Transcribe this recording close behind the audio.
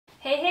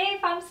Hey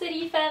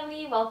Farmcity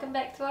family, welcome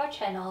back to our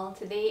channel.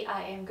 Today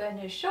I am going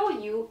to show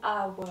you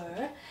our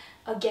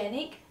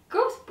organic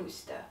growth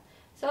booster.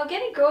 So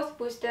organic growth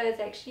booster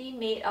is actually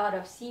made out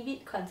of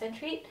seaweed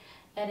concentrate,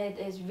 and it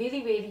is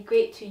really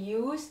great to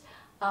use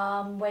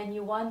when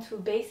you want to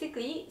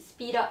basically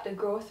speed up the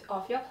growth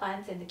of your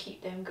plants and to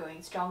keep them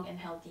growing strong and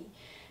healthy.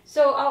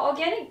 So our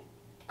organic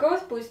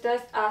growth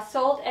boosters are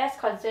sold as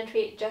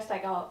concentrate just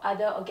like our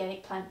other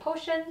organic plant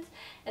potions,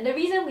 and the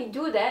reason we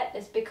do that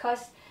is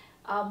because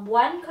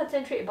one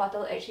concentrate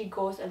bottle actually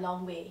goes a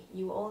long way.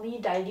 You only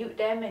dilute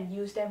them and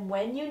use them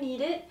when you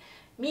need it,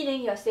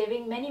 meaning you're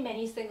saving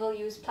many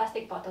single-use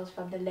plastic bottles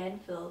from the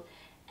landfill.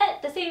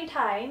 At the same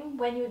time,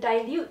 when you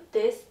dilute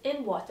this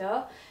in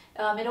water,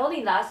 it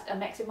only lasts a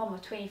maximum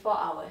of 24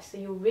 hours, so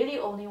you really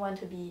only want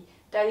to be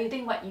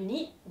diluting what you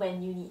need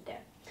when you need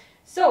them.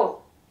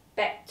 So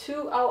back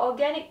to our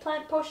organic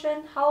plant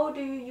potion. How do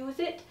you use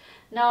it?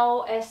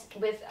 Now, as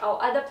with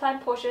our other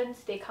plant potions,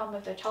 they come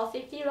with a child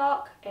safety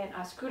lock and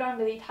are screwed on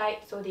really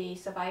tight so they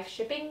survive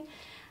shipping.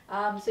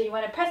 So you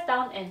want to press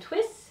down and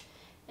twist,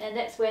 and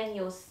that's when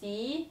you'll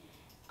see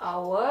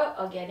our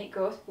organic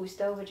growth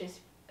booster, which is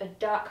a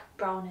dark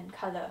brown in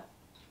color.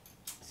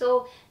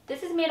 So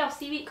this is made of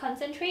seaweed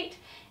concentrate,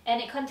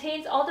 and it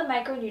contains all the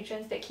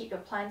micronutrients that keep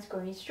your plants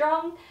growing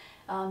strong.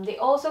 They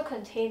also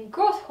contain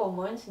growth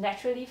hormones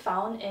naturally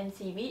found in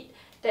seaweed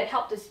that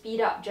help to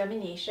speed up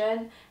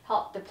germination,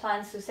 help the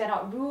plants to send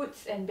out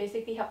roots, and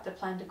basically help the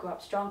plant to grow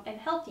up strong and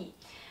healthy.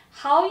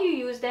 How you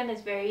use them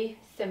is very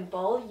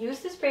simple. Use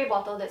the spray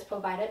bottle that's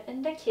provided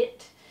in the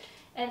kit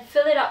and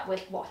fill it up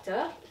with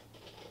water.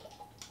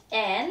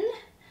 And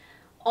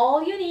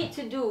all you need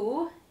to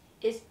do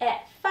is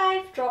add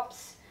 5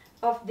 drops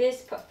of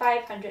this per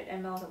 500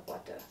 ml of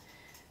water.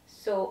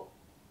 So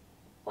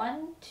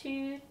 1,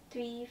 2,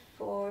 3,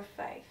 4,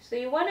 5. So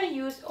you want to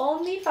use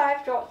only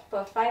 5 drops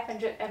per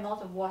 500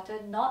 ml of water,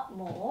 not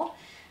more.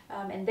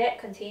 And that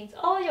contains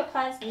all your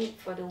plants need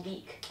for the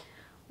week.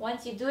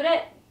 Once you do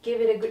that,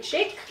 give it a good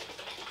shake.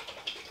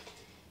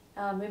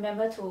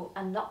 Remember to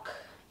unlock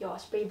your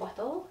spray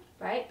bottle,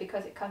 right?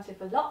 Because it comes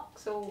with a lock.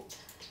 So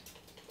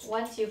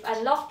once you've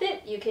unlocked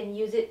it, you can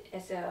use it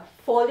as a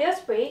foliar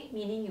spray,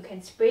 meaning you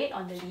can spray it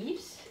on the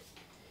leaves,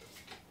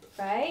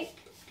 right?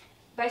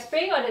 By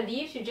spraying on the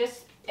leaves, you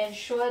just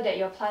ensure that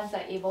your plants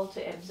are able to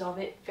absorb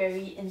it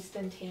very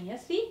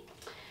instantaneously.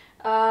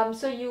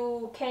 So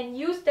you can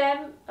use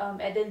them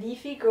at the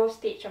leafy growth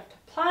stage of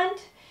the plant.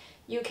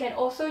 You can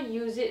also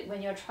use it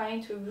when you're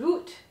trying to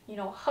root,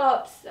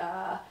 herbs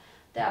that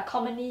are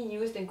commonly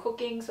used in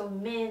cooking, so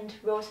mint,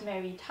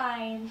 rosemary,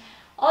 thyme.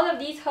 All of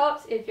these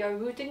herbs, if you're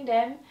rooting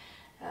them,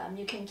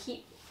 you can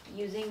keep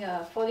using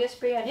a foliar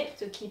spray on it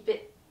to keep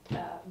it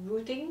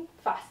rooting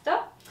faster.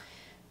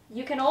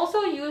 You can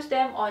also use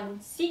them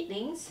on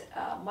seedlings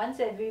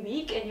once every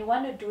week, and you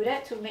want to do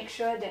that to make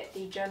sure that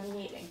they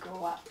germinate and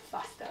grow up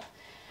faster.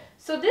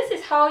 So this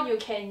is how you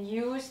can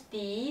use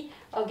the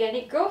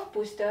organic growth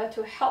booster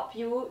to help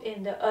you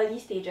in the early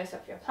stages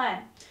of your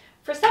plant.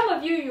 For some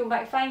of you, you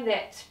might find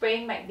that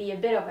spraying might be a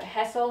bit of a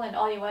hassle and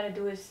all you want to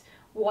do is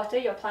water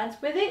your plants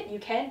with it. You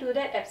can do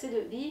that,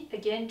 absolutely.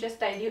 Again,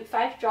 just dilute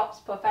 5 drops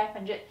per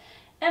 500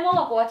 ml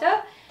of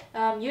water.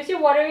 Use your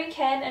watering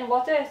can and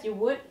water as you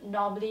would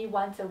normally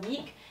once a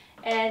week,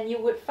 and you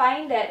would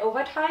find that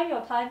over time your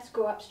plants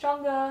grow up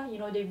stronger,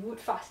 they root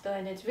faster,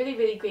 and it's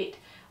really great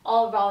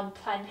all-round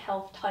plant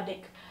health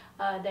tonic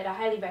that I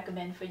highly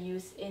recommend for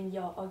use in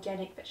your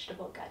organic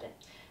vegetable garden.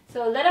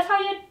 So let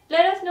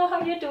us know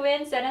how you're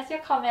doing. Send us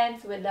your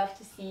comments. We'd love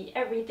to see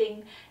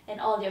everything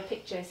and all your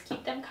pictures.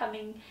 Keep them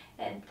coming,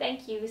 and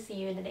thank you. See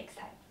you in the next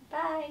time.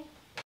 Bye.